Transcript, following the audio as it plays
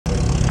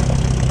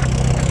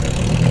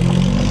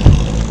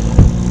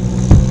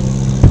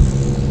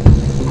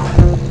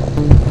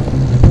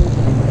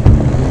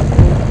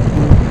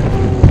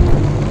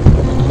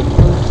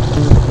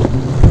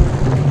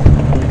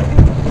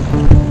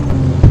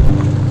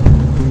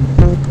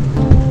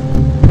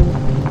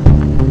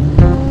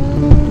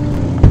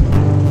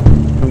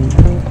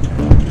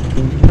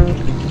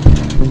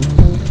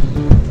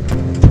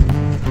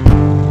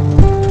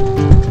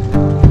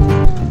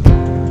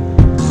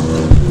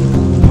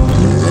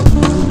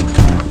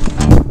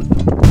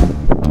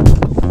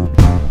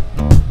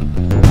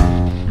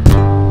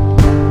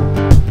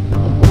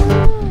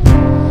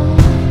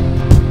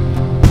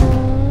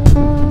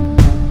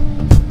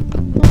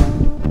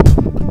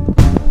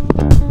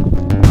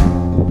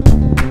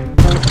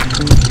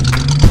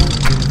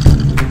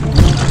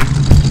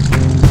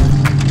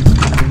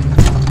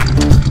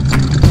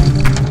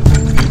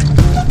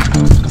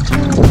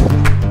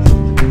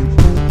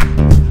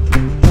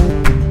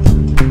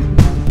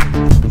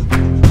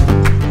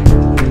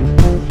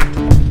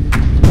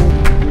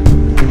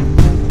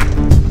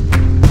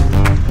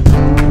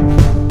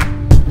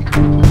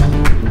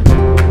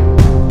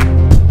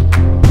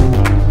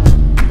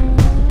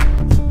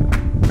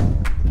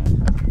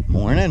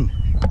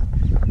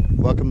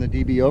welcome to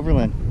DB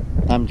Overland.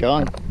 I'm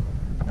John.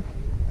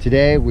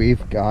 Today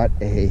we've got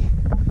a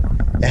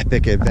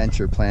epic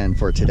adventure planned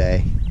for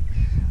today.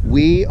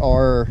 We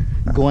are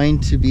going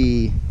to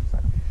be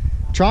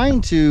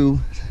trying to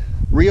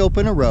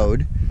reopen a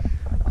road.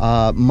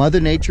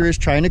 Mother Nature is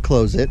trying to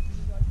close it,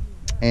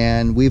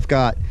 and we've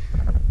got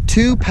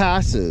two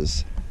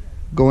passes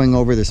going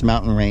over this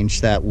mountain range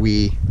that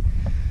we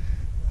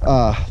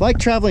like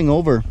traveling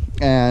over,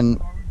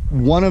 and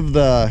one of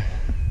the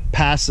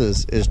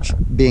passes is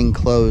being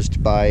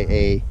closed by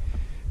a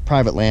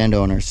private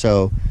landowner.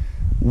 So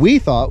we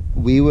thought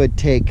we would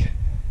take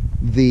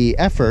the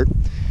effort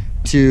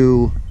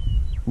to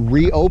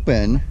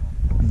reopen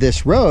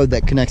this road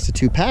that connects the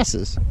two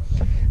passes.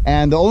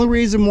 And the only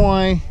reason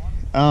why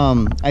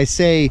I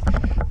say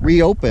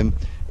reopen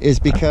is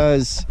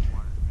because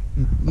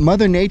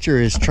Mother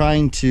Nature is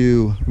trying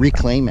to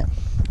reclaim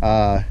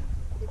it.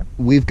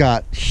 We've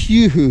got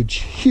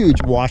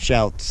huge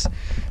washouts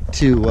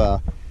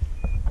to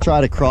try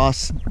to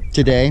cross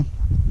today,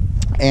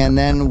 and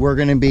then we're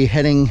going to be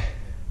heading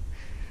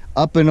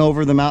up and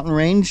over the mountain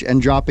range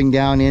and dropping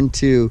down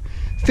into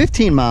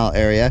 15-mile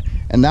area,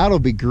 and that'll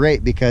be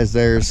great because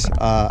there's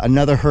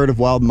another herd of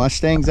wild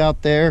mustangs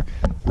out there,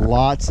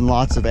 lots and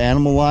lots of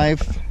animal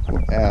life,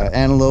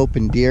 antelope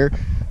and deer,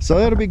 so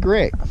that'll be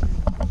great.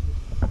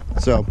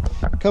 So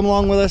come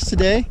along with us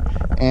today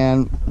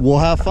and we'll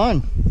have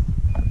fun.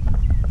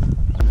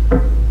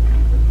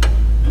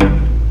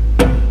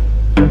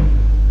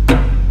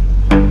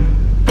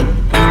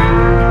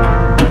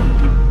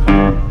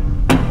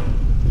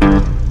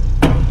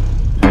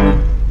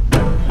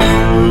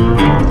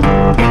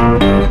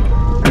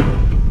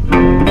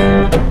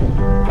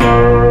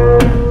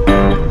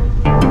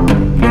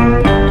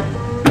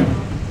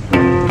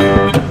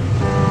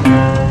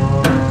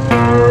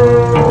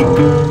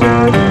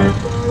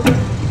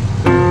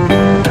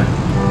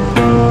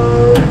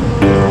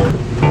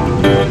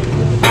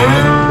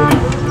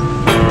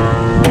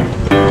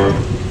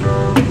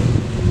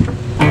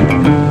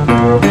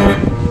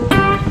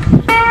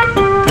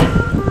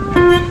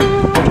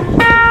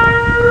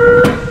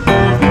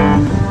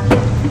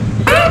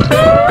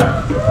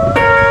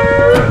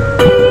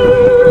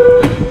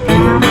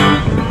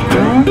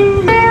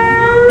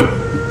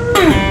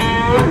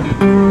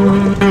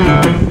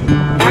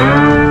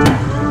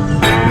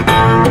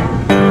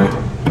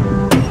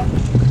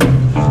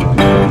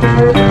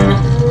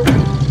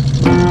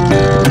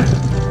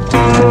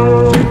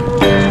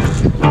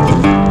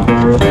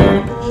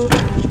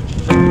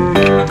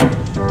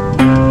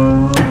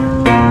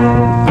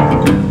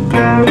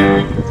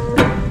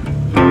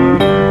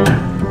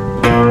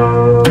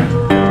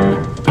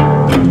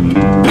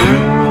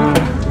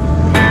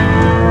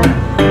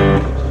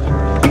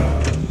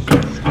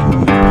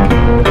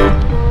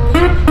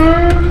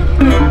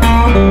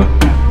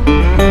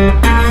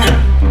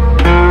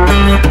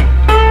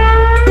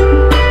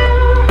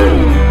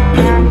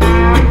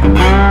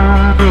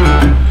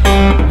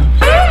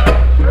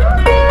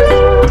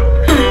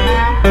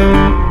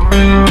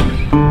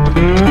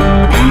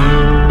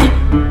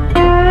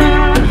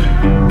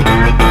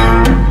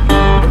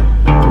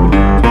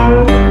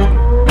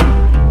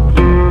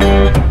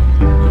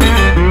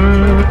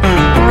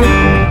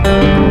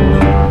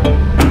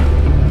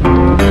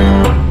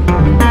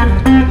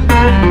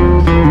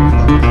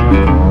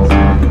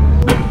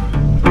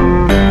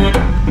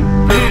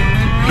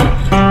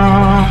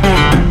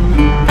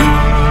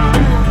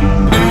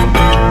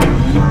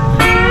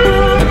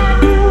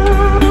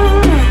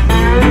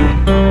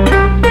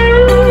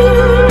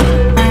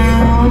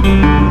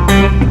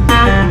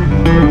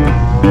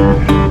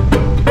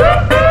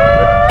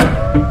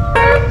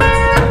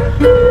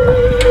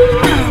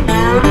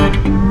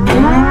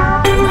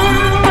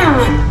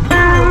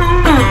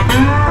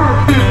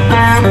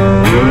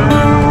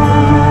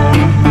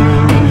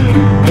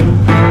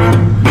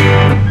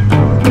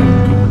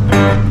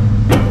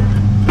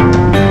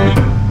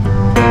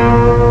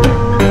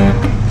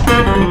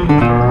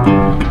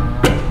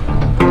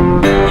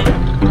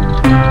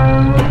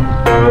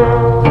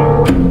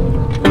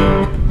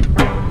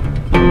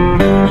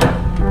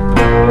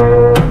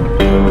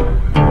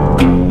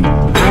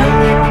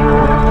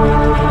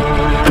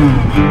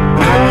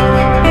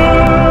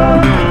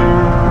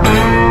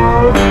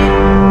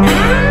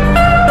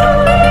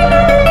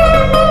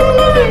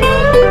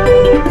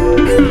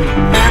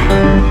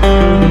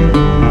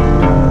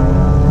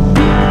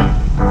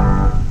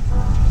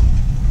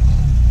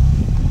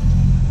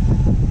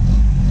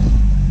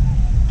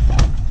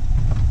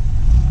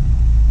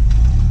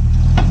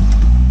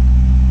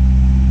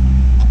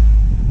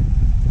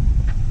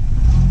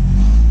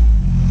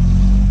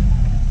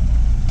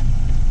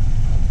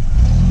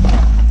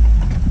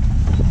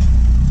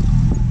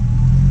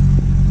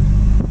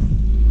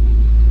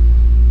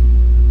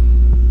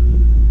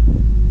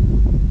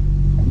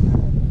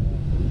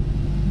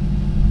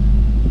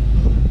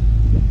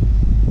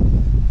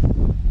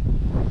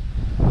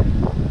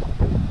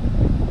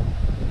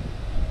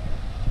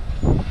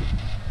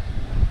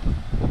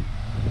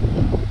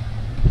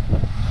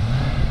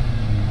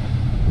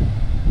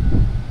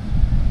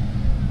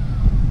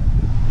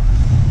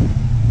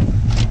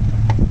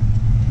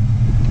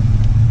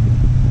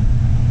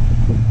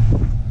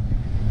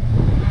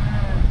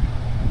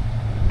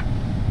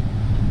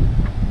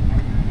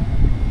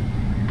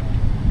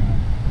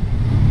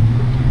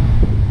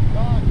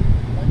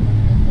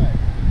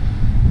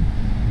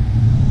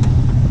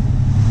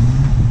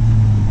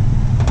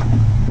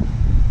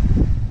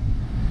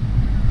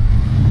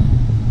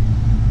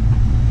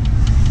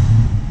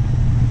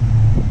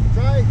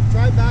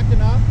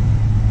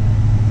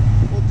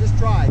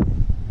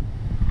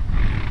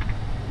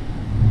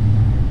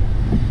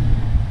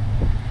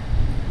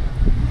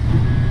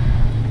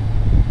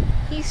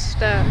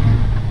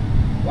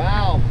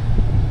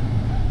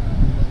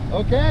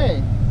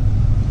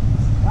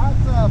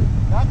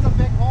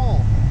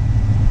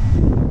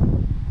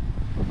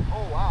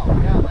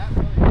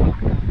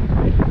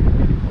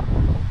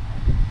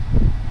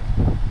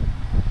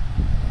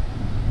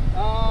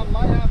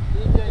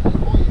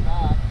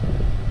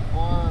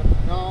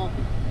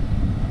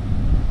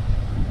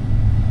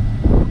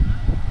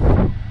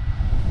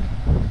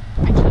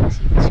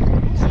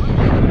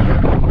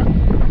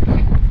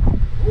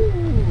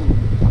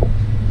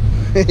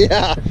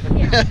 Yeah.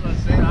 That's what I'm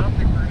saying. I don't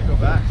think we're gonna go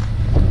back.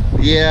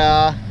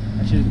 Yeah.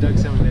 I should have dug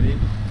some of that in.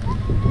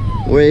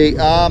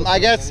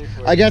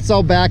 I guess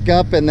I'll back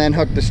up and then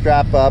hook the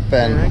strap up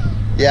and Alright.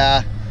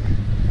 yeah.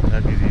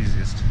 That'd be the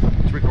easiest.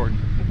 It's recording.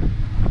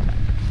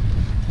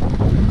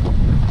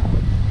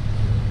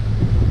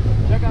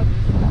 Check out this.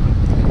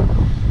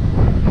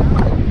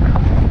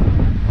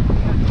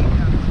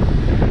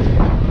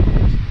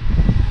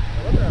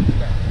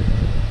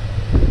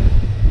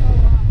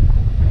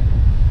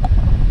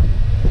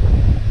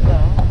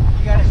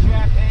 You got a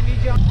strap handy,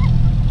 John?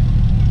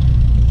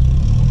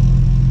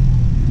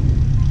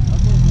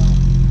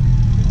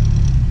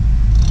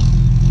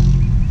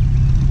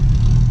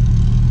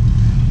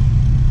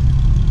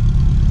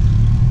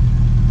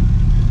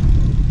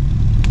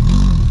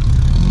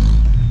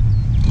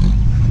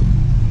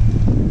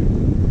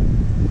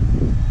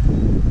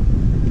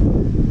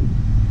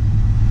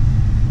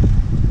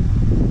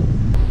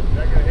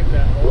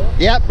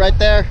 Yep, right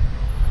there.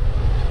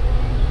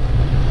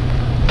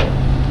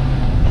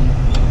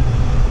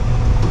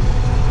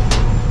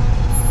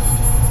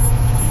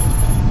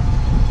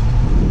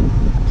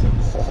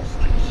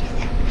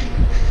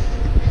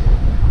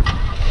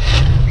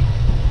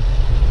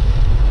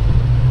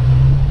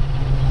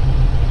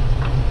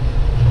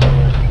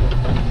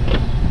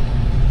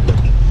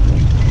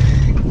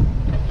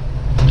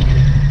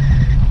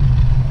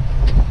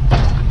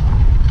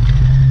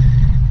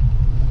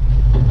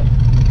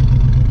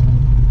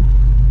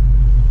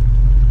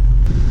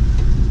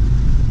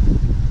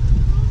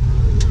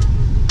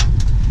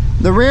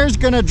 The rear's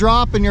gonna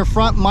drop and your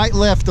front might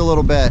lift a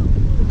little bit.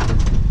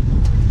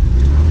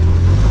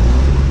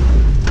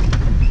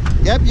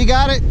 Yep, you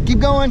got it. Keep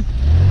going.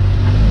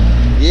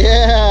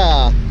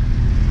 Yeah.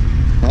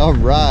 All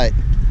right.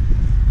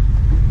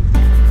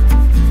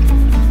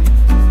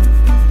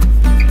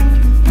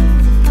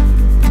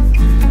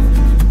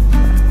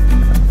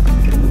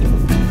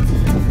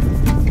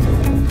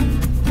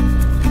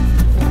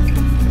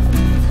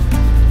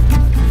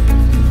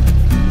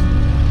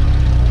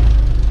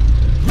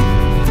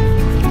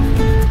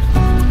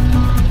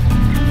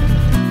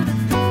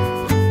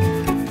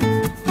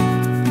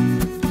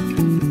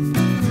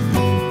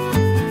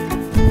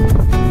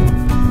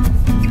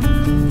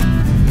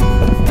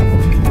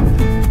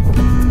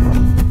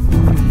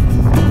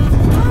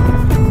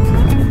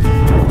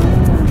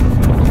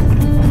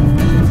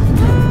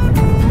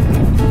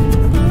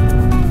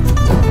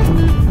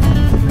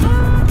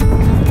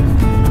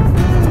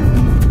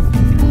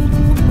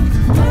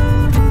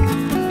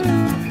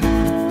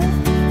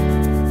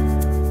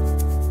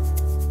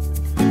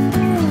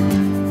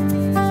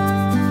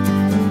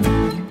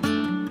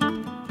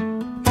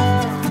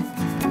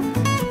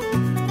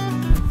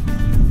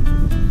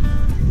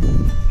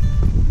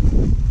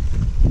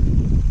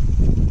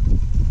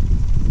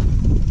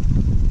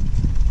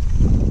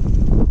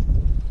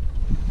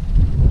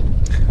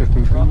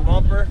 Front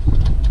bumper.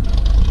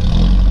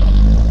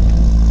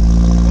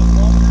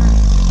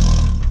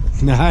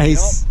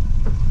 Nice.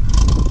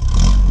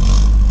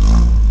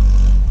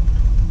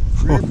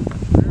 Rear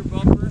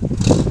bumper.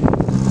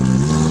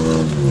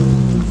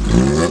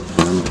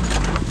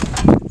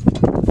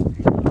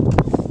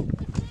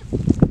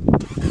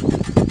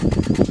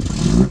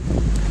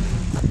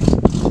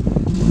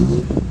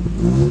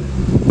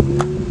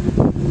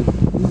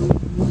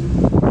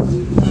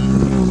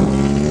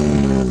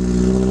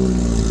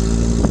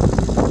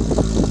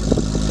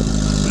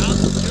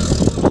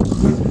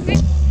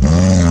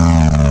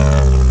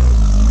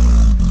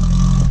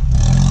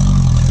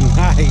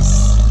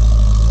 Nice.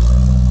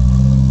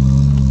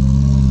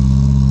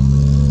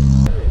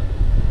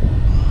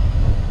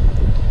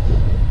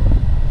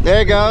 There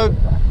you go.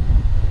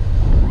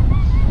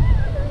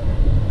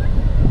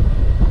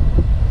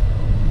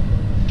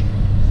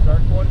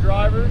 Start going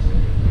drivers.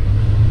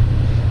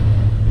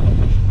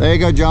 There you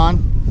go,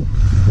 John.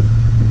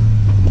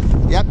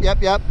 Yep,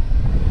 yep, yep.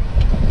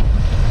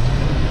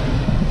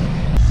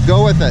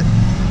 Go with it.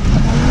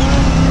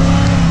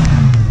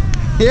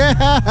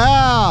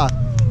 Yeah!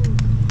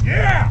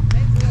 Yeah!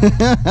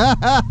 That's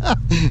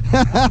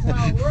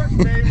how it works,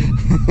 baby.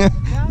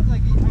 Sounds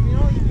like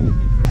all you do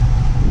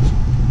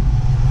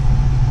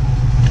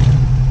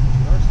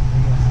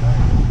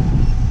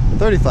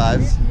is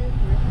 35s.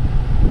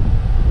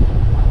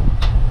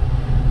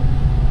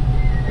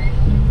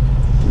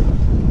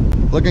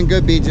 Looking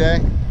good,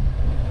 BJ.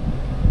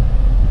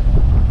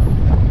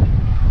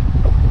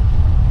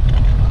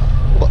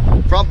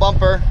 Front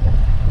bumper.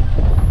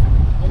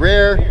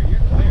 Rear. You're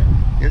clear.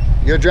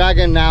 You're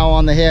dragging now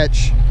on the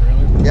hitch.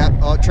 Yep.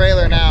 Oh,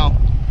 trailer now.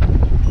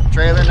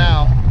 Trailer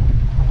now.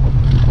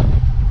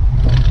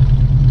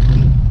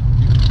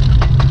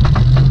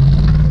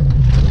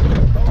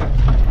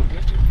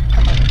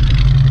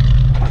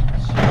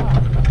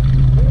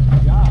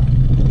 Good job.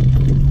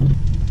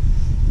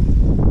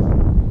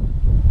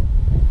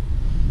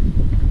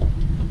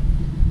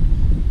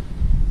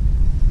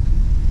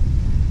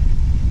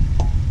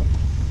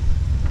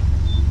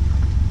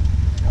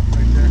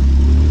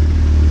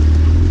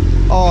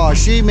 Oh,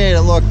 she made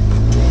it look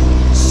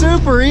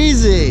Super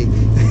easy.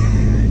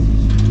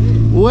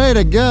 Way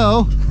to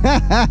go.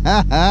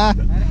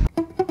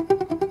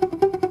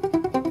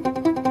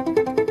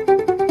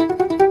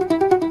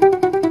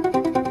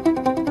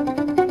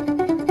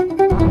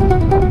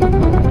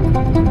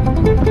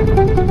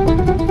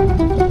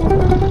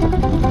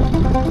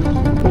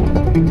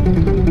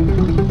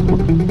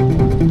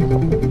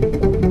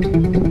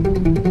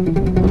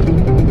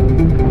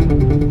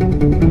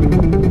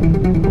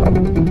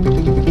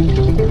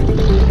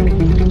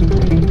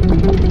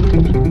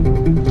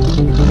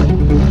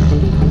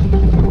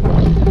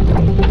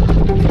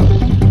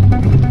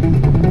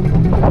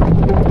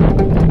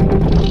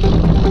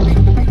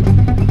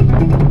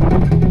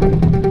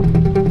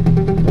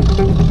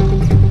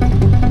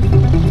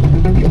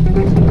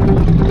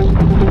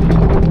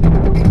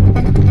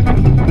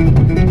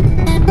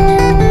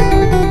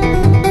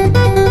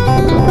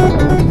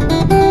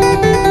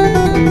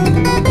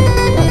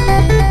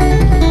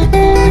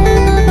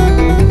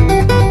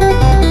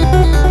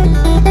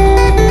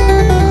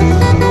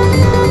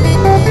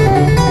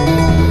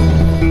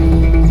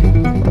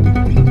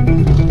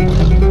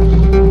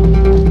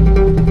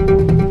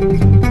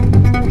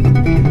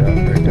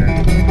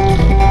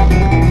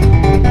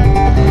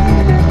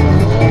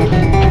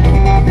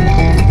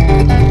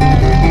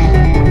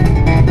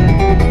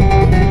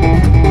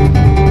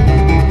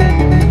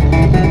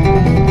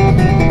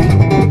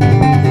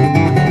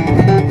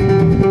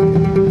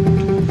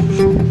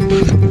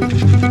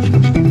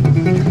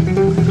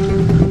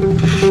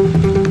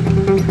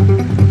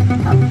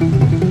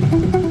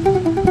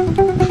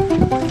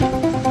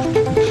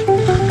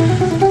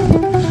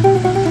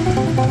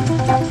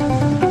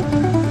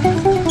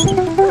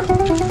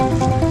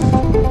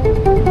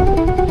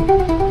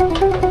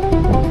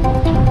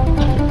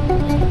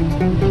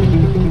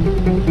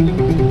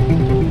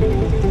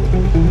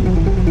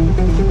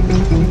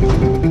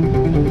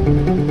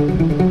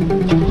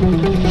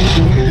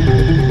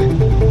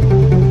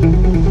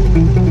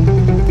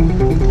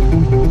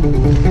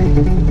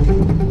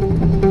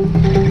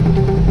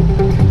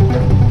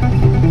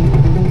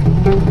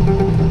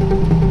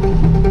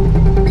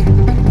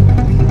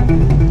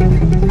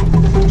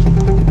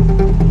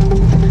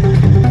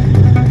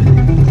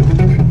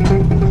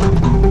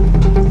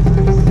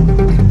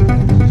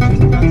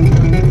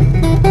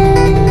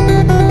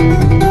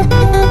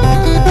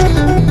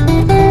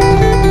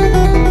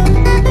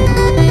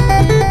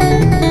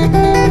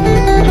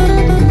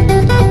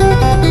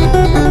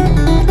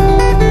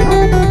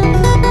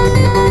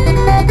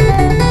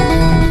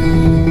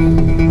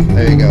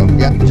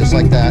 Just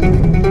like that.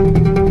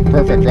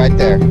 Perfect, right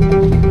there.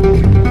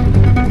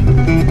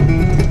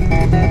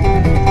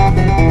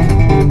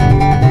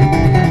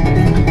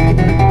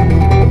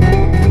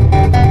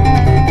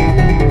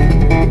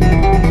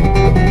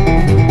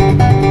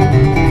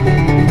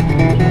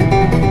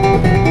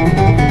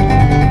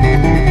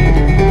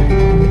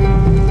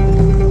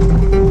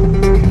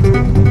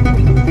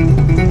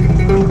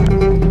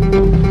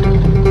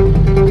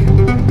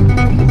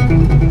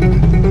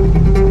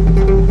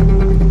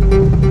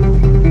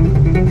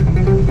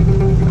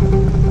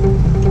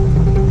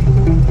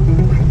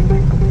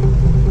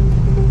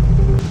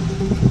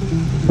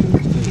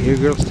 Here,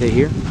 girl, stay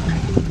here.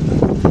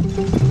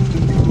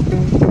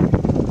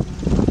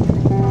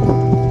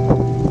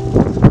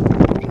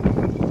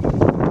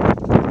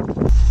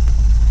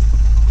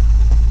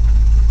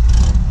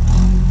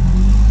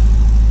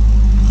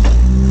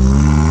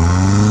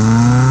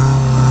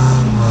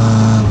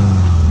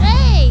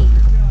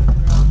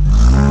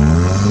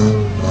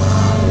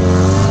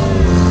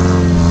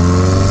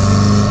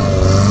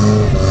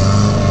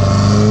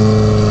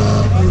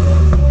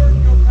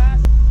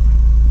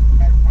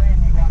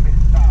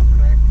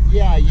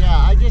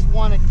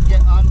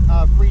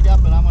 Freed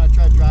up, and I'm going to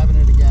try driving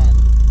it again.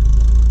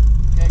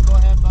 Okay, go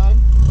ahead, bud.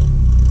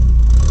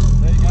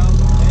 There you go.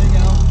 There you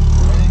go.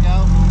 There you go.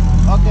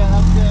 Okay,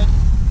 that's good.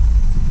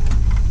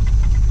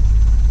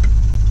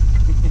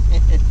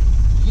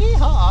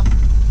 Yeehaw!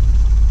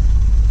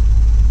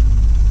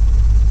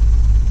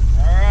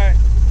 All right.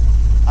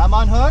 I'm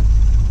unhooked?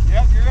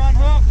 Yep, you're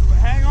unhooked. But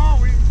hang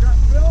on, we got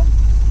film.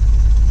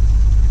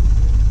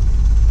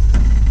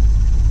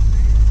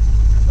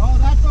 Oh,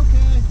 that's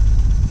okay.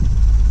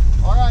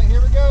 All right,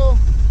 here we go.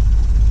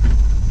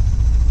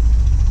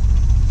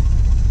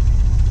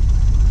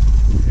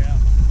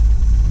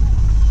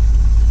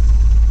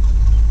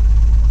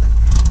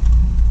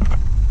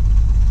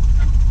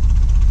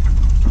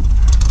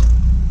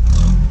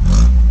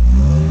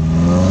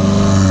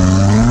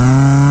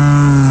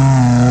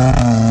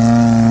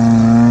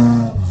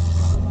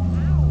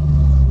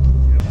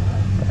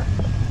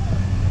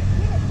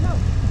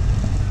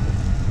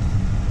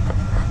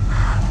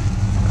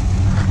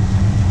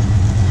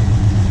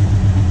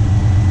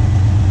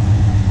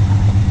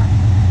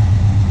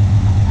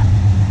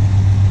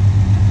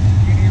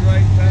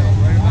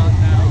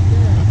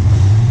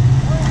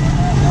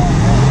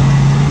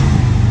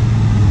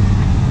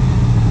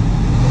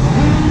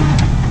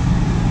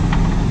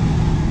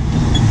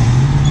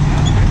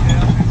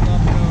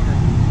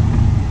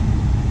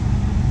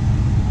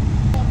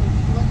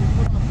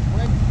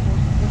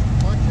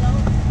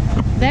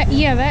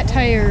 yeah, that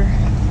tire.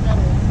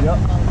 Yep.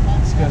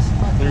 It's because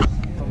there's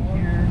from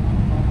here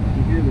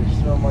to here, there's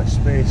so much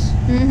space.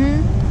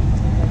 Mm-hmm.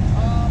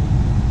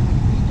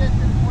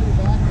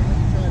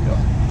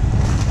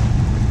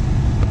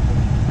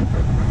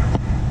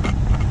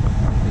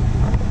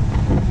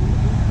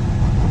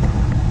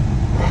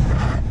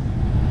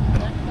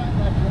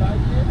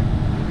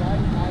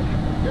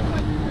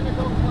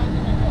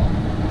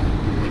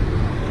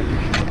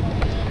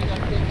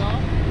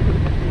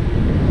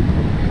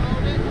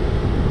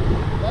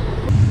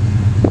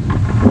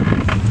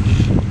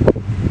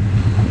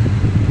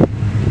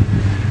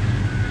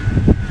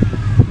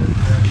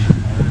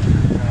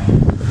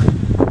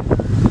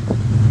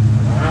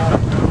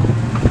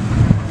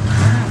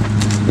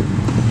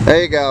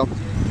 There you go.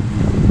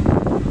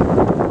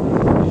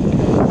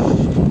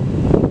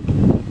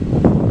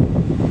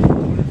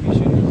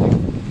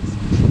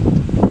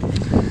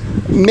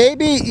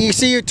 Maybe, you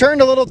see, you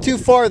turned a little too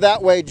far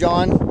that way,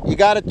 John. You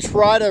got to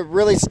try to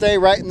really stay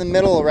right in the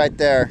middle right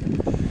there.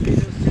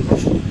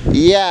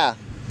 Yeah.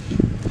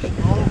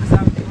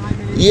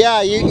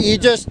 Yeah, you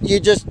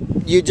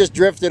just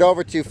drifted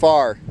over too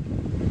far.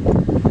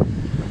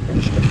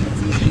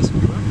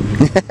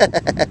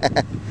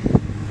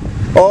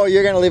 Oh,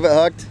 you're gonna leave it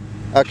hooked?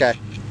 Okay.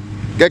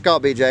 Good call,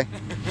 BJ.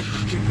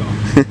 Good call.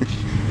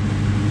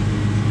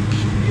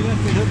 You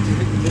left it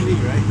hooked to me,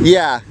 right?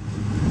 Yeah.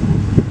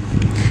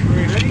 Are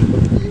we ready?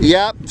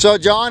 Yep. So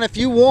John, if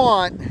you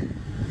want,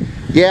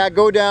 yeah,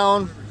 go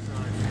down.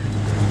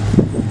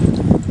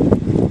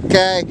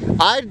 Okay.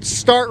 I'd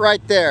start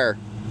right there.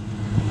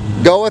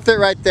 Go with it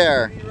right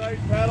there. Right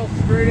paddle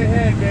straight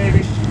ahead,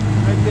 baby.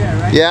 Right there,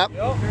 right? Yep. Here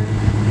you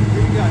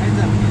go. Heads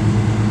up.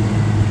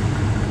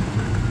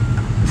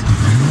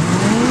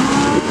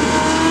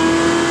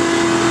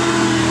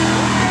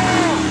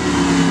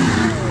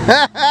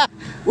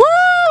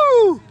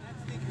 Woo!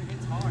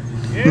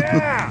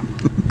 Yeah!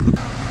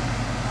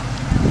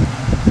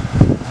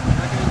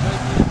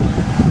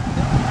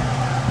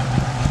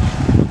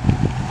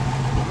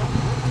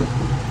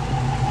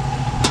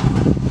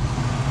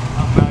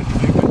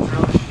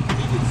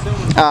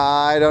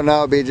 I don't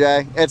know,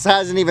 BJ. It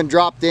hasn't even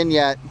dropped in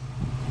yet.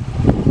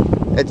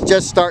 It's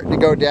just starting to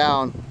go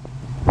down.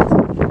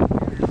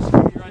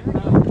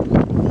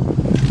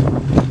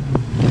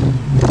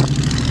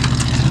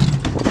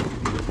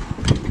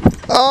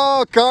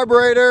 Oh,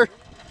 carburetor.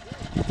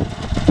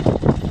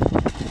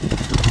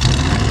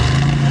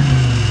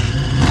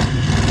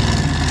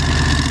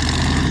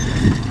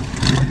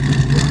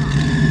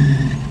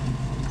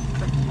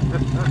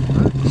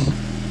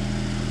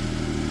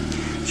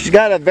 She's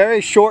got a very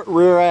short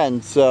rear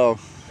end, so.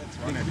 That's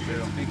right. That's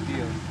a big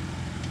deal.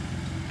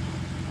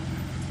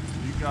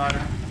 You got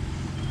her.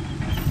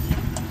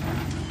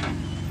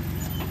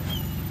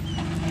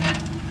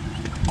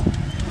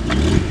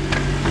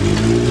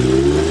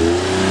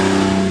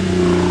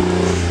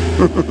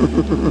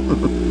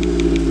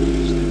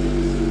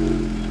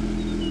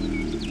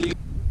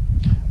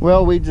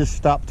 Well, we just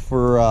stopped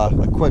for a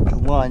quick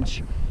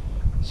lunch.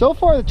 So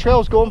far the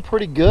trail's going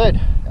pretty good.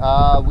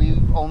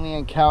 We've only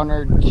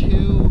encountered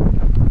two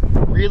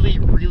really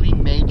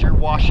major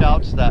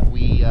washouts that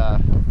we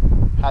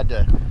had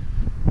to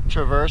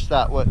traverse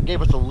that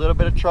gave us a little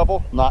bit of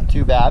trouble. Not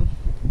too bad.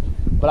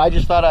 But I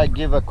just thought I'd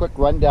give a quick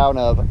rundown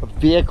of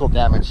vehicle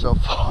damage so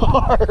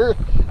far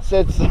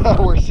since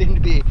we seem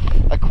to be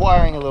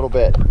acquiring a little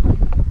bit.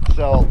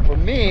 So for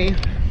me,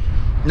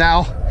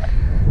 now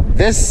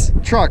this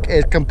truck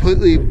is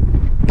completely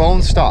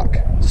bone stock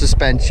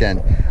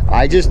suspension.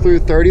 I just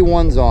threw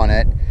 31s on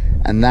it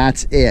and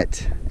that's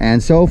it.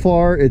 And so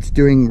far it's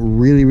doing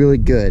really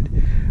good.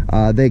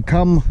 They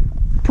come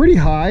pretty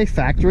high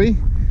factory,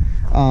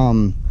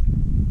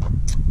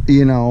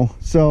 you know,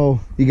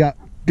 so you got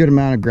good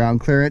amount of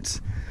ground clearance.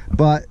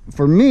 But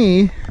for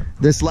me,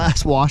 this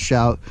last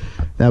washout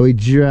that we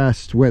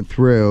just went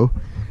through,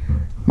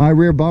 my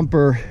rear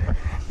bumper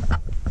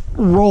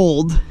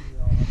rolled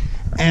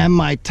and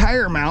my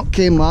tire mount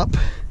came up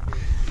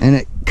and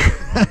it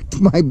cracked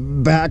my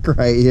back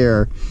right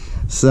here.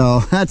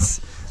 So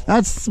that's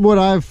what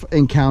I've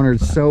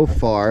encountered so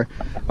far.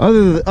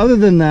 Other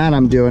than that,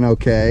 I'm doing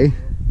okay.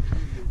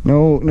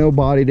 No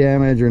body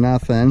damage or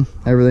nothing.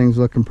 Everything's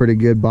looking pretty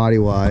good body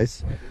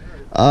wise.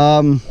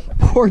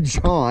 Poor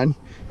John,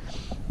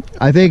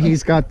 I think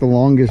he's got the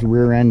longest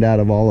rear end out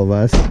of all of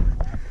us,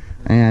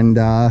 and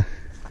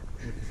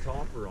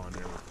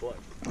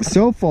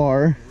so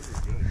far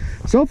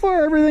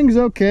everything's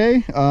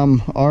okay.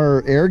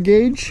 Our air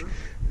gauge,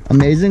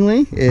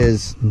 amazingly,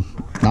 is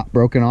not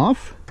broken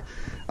off.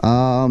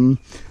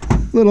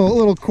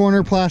 Little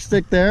corner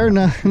plastic there,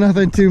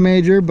 nothing too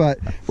major, but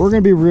we're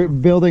gonna be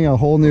building a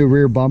whole new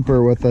rear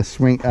bumper with a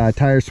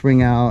tire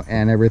swing out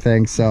and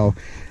everything, so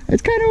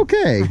it's kind of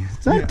okay.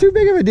 It's not too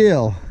big of a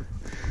deal.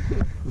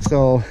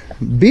 So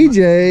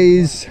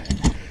BJ's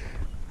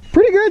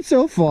pretty good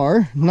so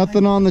far.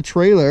 Nothing on the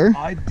trailer.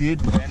 I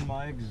did bend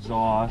my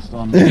exhaust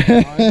on the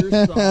driver's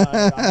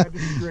side. I had to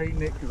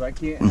straighten it because I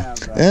can't have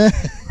that.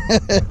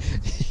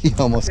 You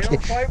almost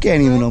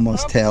can't even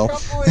almost tell.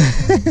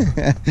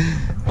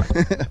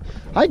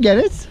 I get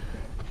it.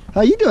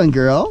 How you doing,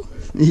 girl?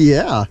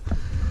 Yeah.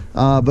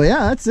 But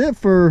yeah, that's it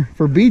for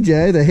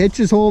BJ. The hitch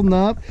is holding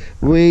up.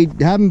 We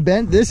haven't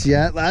bent this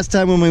yet. Last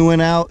time when we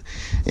went out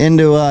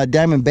into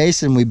Diamond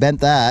Basin, we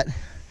bent that.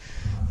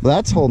 But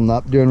that's holding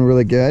up, doing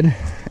really good.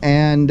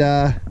 And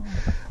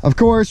of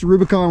course,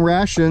 Rubicon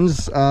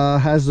Rations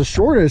has the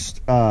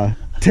shortest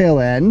tail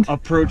end.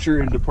 Approacher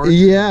and departure.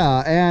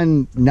 Yeah,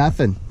 and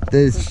nothing.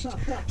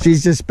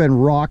 She's just been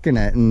rocking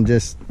it and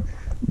just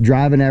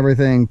driving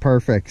everything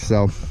perfect.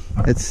 So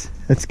it's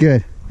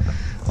good.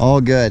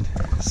 All good.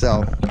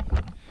 So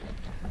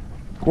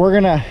we're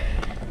gonna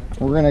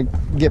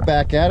get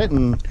back at it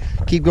and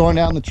keep going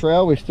down the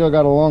trail. We still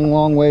got a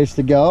long ways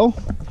to go,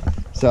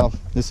 so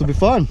this will be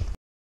fun.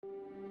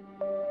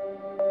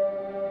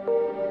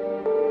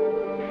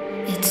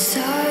 It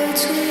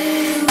starts with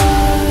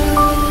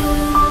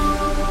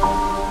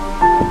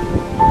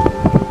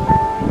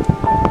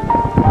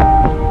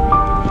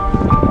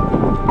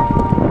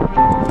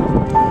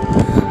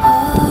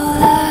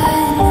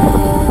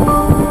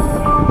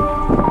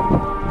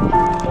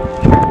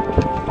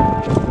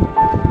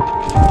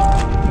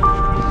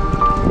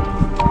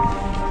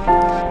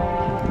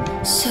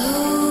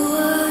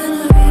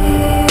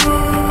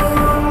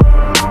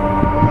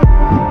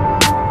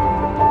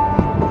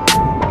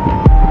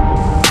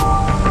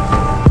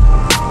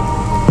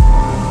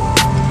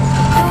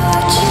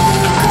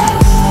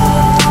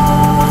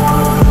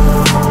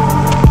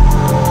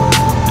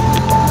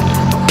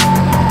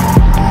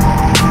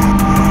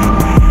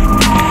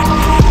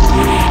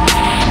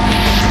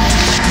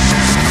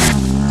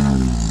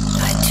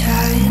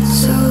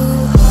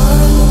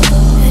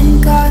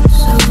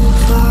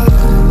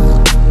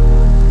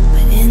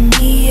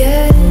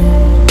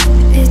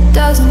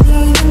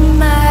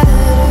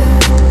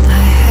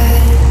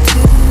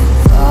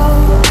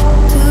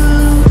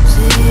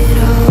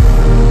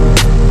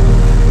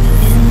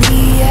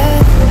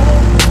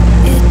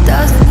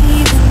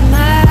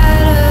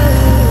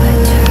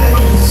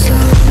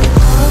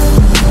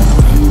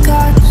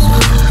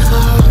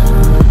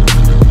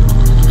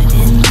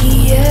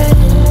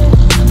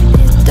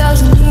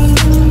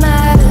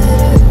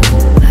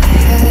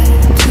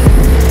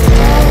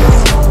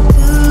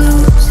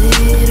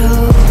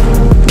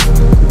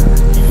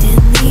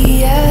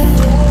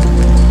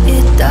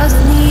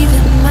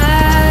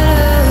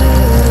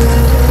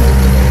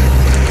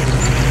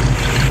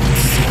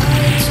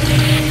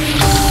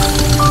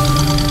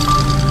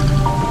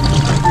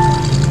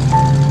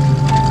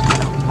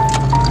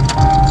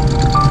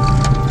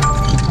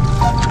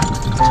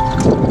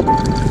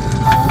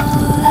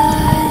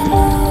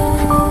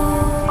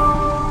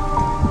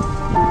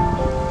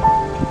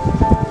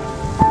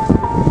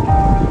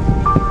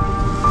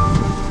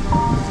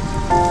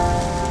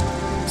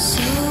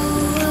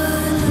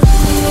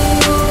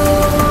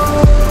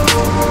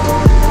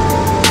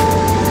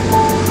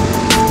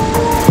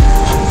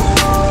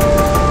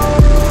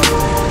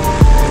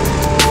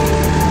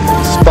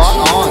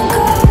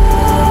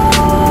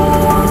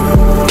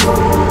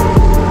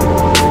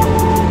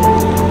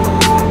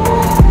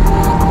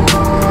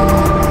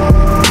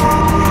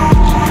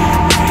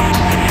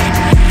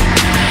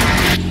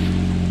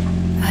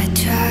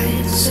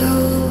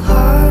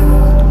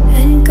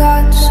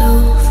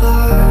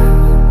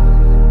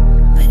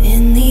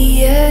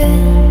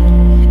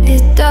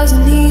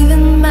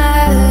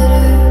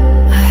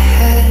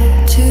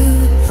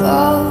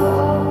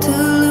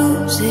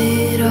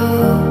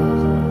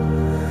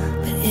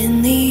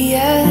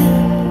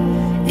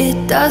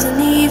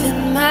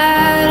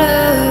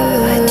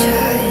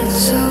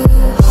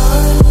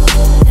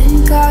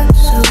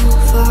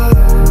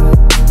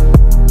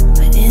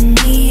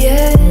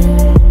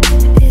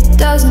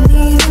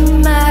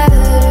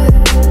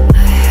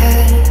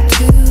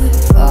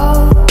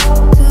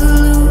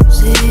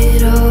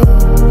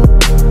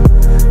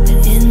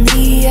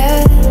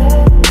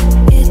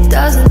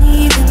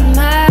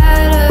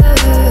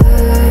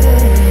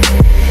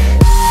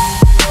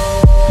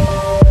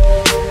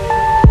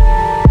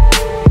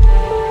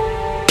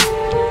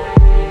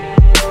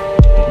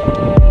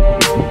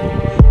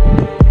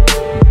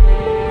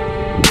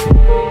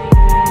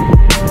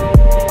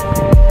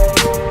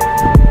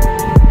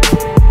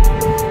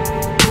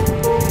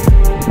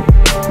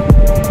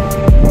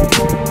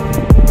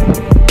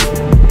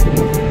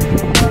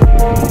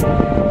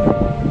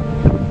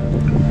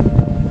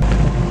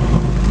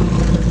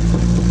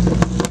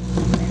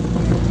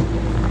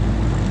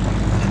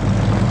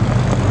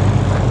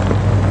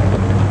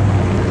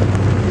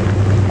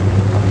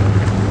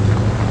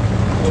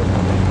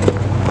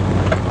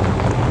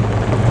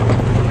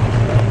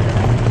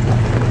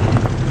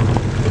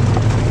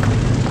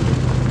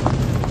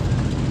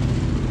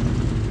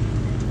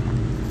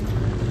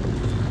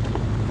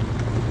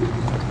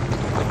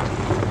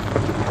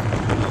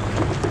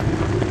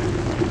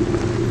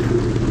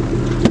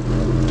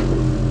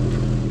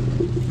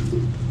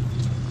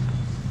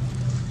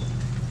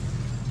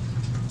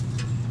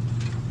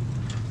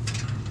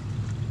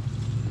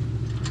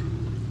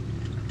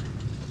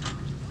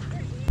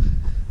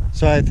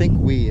So I think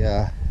we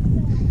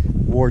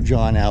wore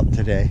John out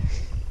today.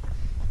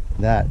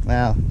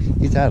 Well,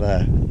 he's had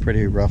a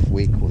pretty rough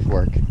week with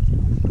work.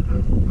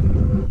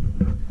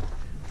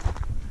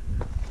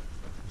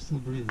 Still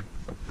breathing.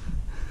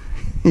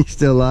 He's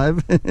still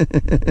alive?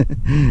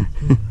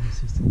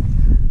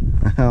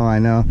 Oh, I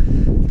know.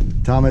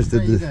 Thomas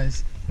did you this.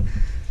 guys?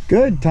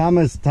 Good.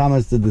 Thomas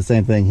did the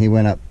same thing. He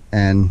went up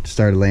and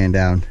started laying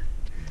down.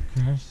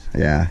 Crash?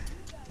 Yeah.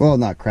 Well,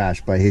 not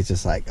crash, but he's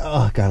just like,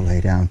 oh, I gotta lay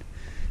down.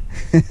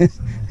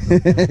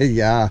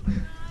 Yeah.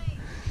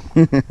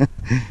 You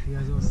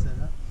guys all set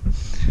up?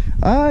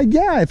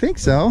 Yeah, I think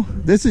so.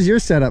 This is your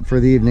setup for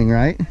the evening,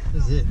 right?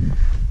 This is it.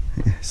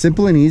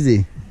 Simple and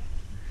easy.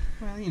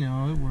 Well, you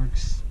know, it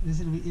works.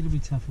 It'll be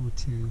tougher with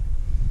two.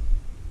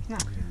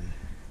 Not really.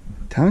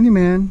 Telling you,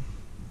 man.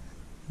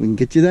 We can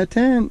get you that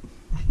tent.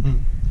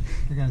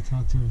 I gotta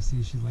talk to her, see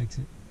if she likes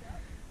it.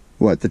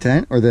 What, the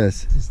tent or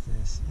this? Just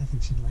this. I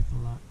think she'd like it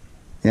a lot.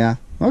 Yeah.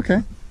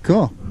 Okay.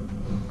 Cool.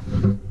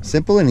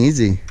 Simple and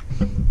easy.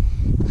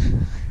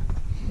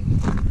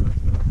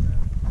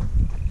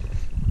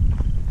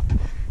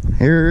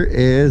 Here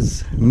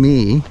is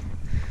me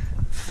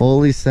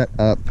fully set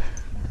up.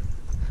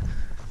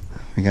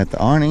 We got the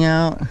awning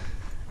out,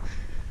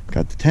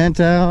 got the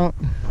tent out.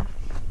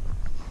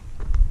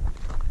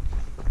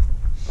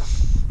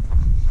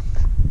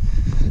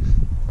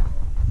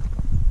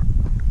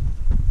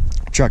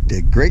 Truck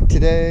did great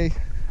today.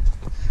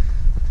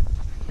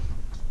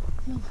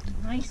 Feels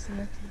nice in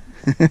the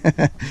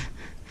tent.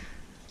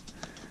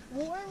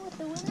 Warm with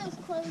the windows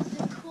closed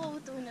and cool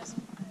with the windows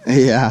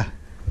open. Yeah.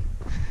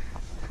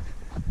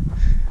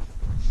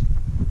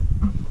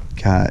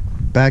 Got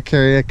back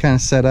area kind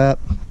of set up.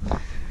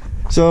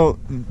 So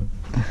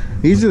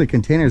these are the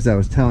containers I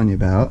was telling you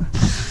about.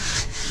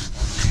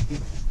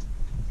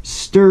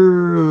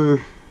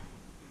 Sterilite,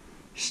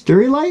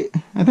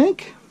 I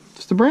think.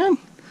 Just the brand.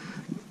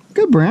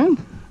 Good brand.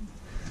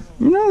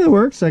 You know that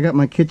works. I got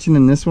my kitchen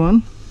in this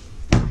one.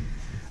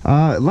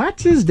 It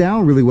latches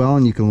down really well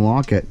and you can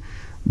lock it,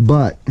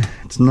 but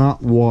it's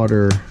not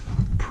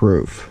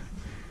waterproof.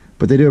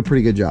 But they do a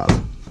pretty good job.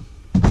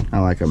 I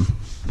like them.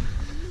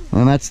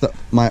 And that's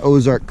my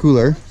Ozark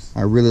cooler.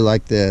 I really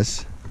like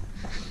this.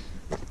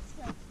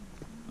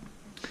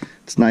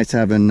 It's nice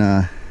having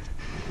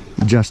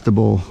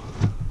adjustable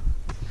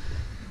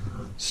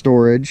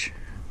storage.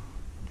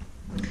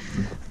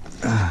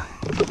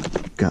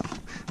 Got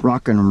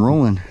rocking and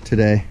rolling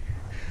today.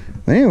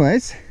 But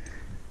anyways,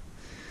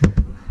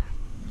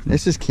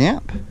 this is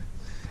camp.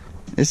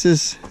 This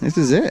is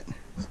it.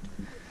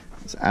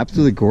 It's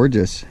absolutely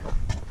gorgeous.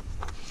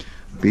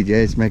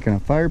 BJ's making a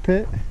fire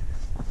pit.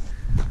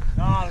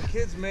 Nah, the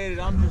kids made it.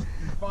 I'm just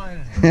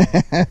refining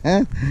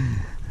it.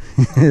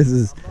 This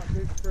is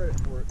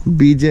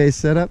BJ's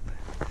setup.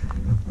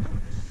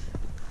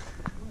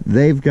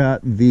 They've got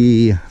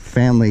the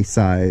family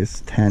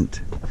size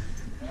tent.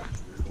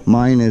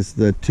 Mine is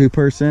the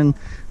 2-person.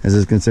 This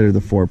is considered the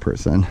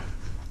 4-person.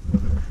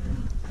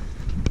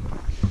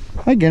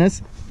 Hi,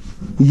 Guinness.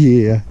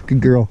 Yeah, good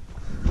girl.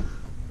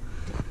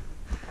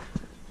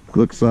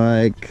 Looks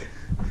like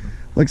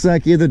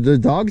either the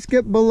dogs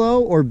get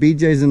below or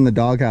BJ's in the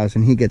doghouse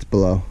and he gets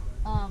below.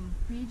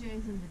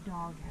 BJ's in the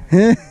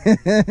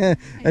doghouse.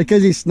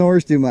 Because he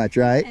snores too much,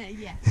 right?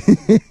 Yes.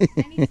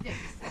 And he stinks.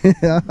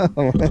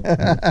 Oh.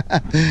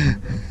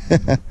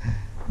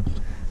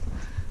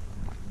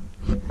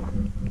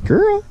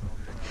 Girl.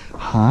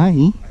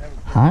 Hi.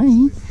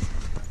 Hi.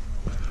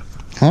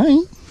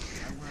 Hi.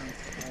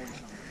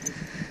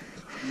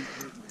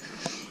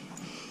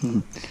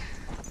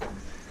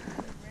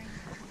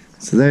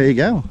 So there you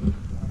go.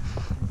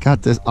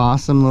 Got this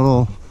awesome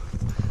little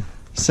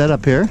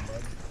setup here.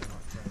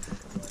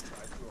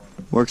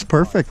 Works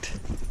perfect.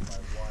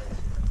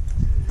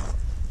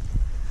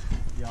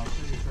 Yeah, I'll show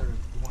you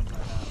the ones I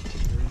have.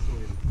 They're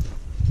insulated.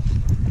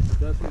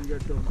 That's when you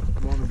got to tell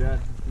mom and dad.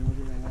 It's the only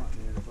thing they want,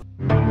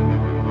 man.